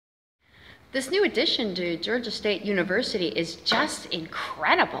This new addition to Georgia State University is just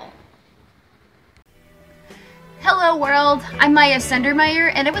incredible. Hello world, I'm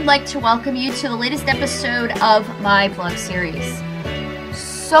Miyah and I would like to welcome you to the latest episode of my blog series.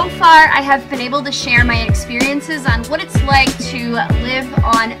 So far, I have been able to share my experiences on what it's like to live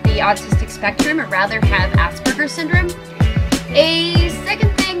on the autistic spectrum, or rather have Asperger's syndrome. A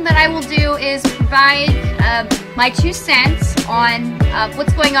second thing that I will do is provide my 2 cents on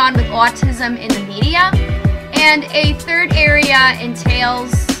what's going on with autism in the media. And a third area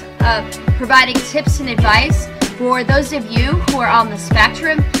entails providing tips and advice for those of you who are on the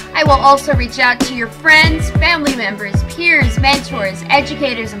spectrum. I will also reach out to your friends, family members, peers, mentors,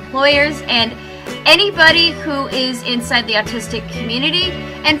 educators, employers, and anybody who is inside the autistic community.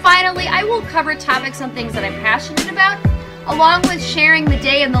 And finally, I will cover topics on things that I'm passionate about, along with sharing the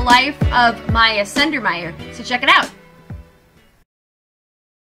day in the life of Miyah. So check it out.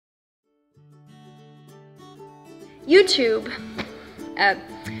 YouTube.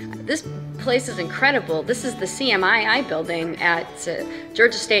 This place is incredible. This is the CMII building at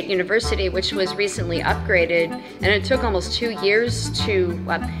Georgia State University, which was recently upgraded, and it took almost 2 years to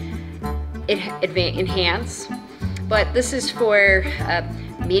enhance. But this is for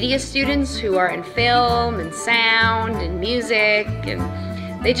media students who are in film and sound and music,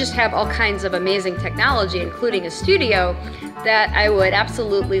 and they just have all kinds of amazing technology, including a studio that I would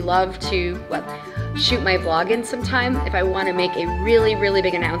absolutely love to shoot my vlog in sometime if I want to make a really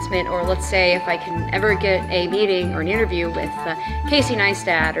big announcement, or let's say if I can ever get a meeting or an interview with Casey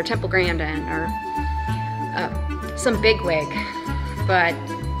Neistat or Temple Grandin or some bigwig. But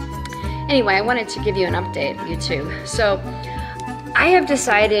anyway, I wanted to give you an update, YouTube. So I have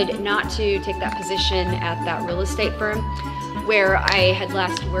decided not to take that position at that real estate firm where I had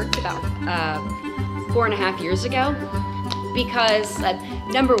last worked about 4.5 years ago, because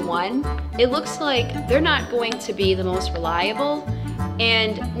number one, it looks like they're not going to be the most reliable,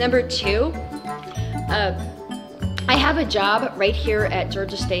 and number two, I have a job right here at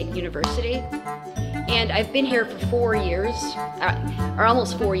Georgia State University, and I've been here for 4 years, or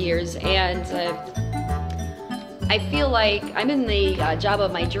almost 4 years, and I feel like I'm in the job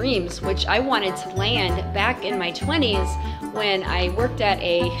of my dreams, which I wanted to land back in my 20s when I worked at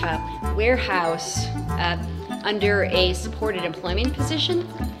a warehouse under a supported employment position.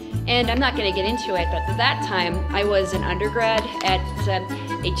 And I'm not going to get into it, but at that time I was an undergrad at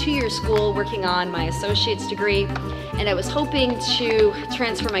a 2-year school working on my associate's degree, and I was hoping to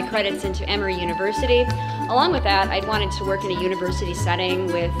transfer my credits into Emory University. Along with that, I'd wanted to work in a university setting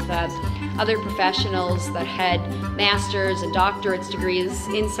with other professionals that had master's and doctorate's degrees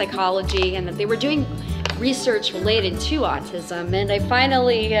in psychology, and that they were doing research related to autism. And I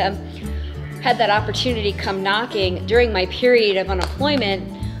finally had that opportunity come knocking during my period of unemployment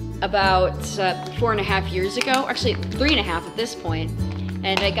about 4.5 years ago, actually 3.5 at this point,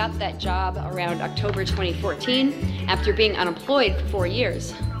 and I got that job around October 2014 after being unemployed for 4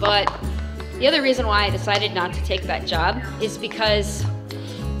 years. But the other reason why I decided not to take that job is because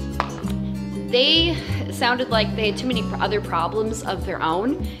they sounded like they had too many other problems of their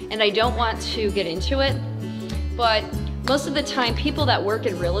own, and I don't want to get into it, but most of the time people that work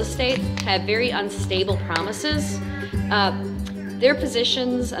in real estate have very unstable promises. Their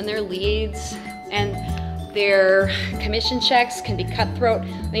positions and their leads and their commission checks can be cutthroat.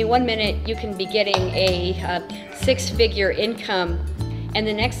 I mean, 1 minute you can be getting a 6-figure income, and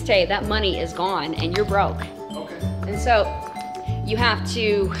the next day that money is gone and you're broke. Okay. And so you have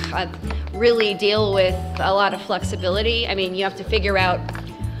to really deal with a lot of flexibility. I mean, you have to figure out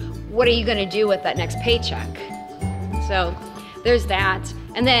what are you going to do with that next paycheck. So there's that.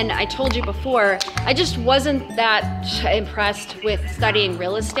 And then I told you before, I just wasn't that impressed with studying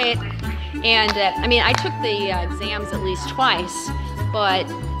real estate. And I mean, I took the exams at least twice, but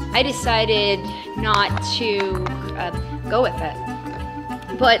I decided not to go with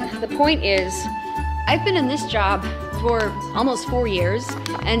it. But the point is, I've been in this job for almost 4 years,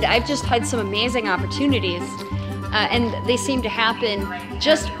 and I've just had some amazing opportunities. And they seem to happen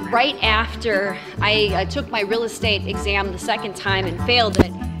just right after I took my real estate exam the second time and failed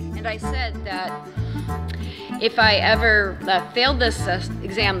it. And I said that if I ever failed this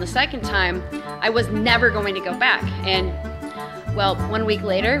exam the second time, I was never going to go back. And well, 1 week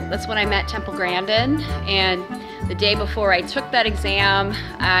later, that's when I met Temple Grandin. And the day before I took that exam,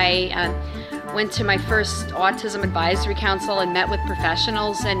 I went to my first Autism Advisory Council and met with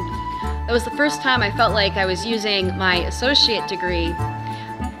professionals. And that was the first time I felt like I was using my associate degree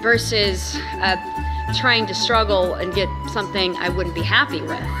versus trying to struggle and get something I wouldn't be happy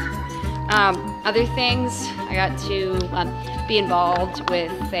with. Other things, I got to be involved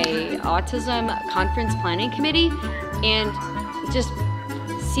with a autism conference planning committee and just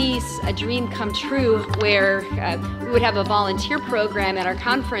see a dream come true where we would have a volunteer program at our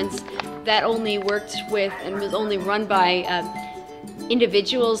conference that only worked with and was only run by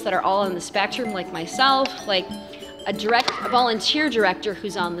individuals that are all on the spectrum, like myself, like a volunteer director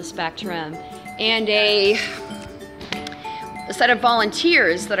who's on the spectrum, and a set of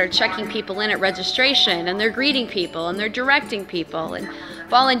volunteers that are checking people in at registration, and they're greeting people and they're directing people, and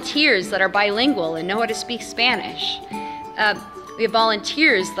volunteers that are bilingual and know how to speak Spanish. We have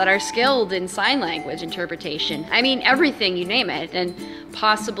volunteers that are skilled in sign language interpretation. I mean, everything, you name it, and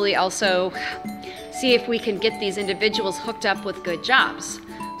possibly also see if we can get these individuals hooked up with good jobs.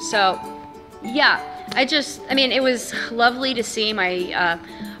 So, yeah, I mean, it was lovely to see my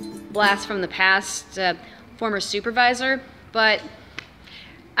blast from the past former supervisor, but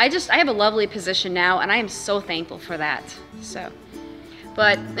I have a lovely position now, and I am so thankful for that. So,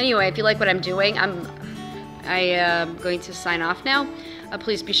 but anyway, if you like what I'm doing, I am going to sign off now.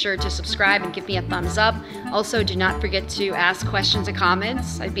 Please be sure to subscribe and give me a thumbs up. Also, do not forget to ask questions and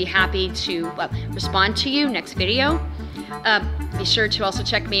comments. I'd be happy to respond to you next video. Be sure to also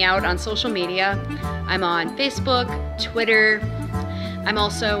check me out on social media. I'm on Facebook, Twitter. I'm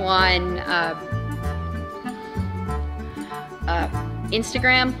also on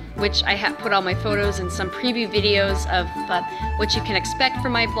Instagram, which I have put all my photos and some preview videos of what you can expect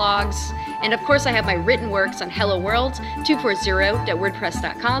from my vlogs. And of course, I have my written works on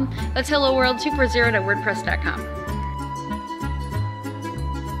helloworld240.wordpress.com. That's helloworld240.wordpress.com.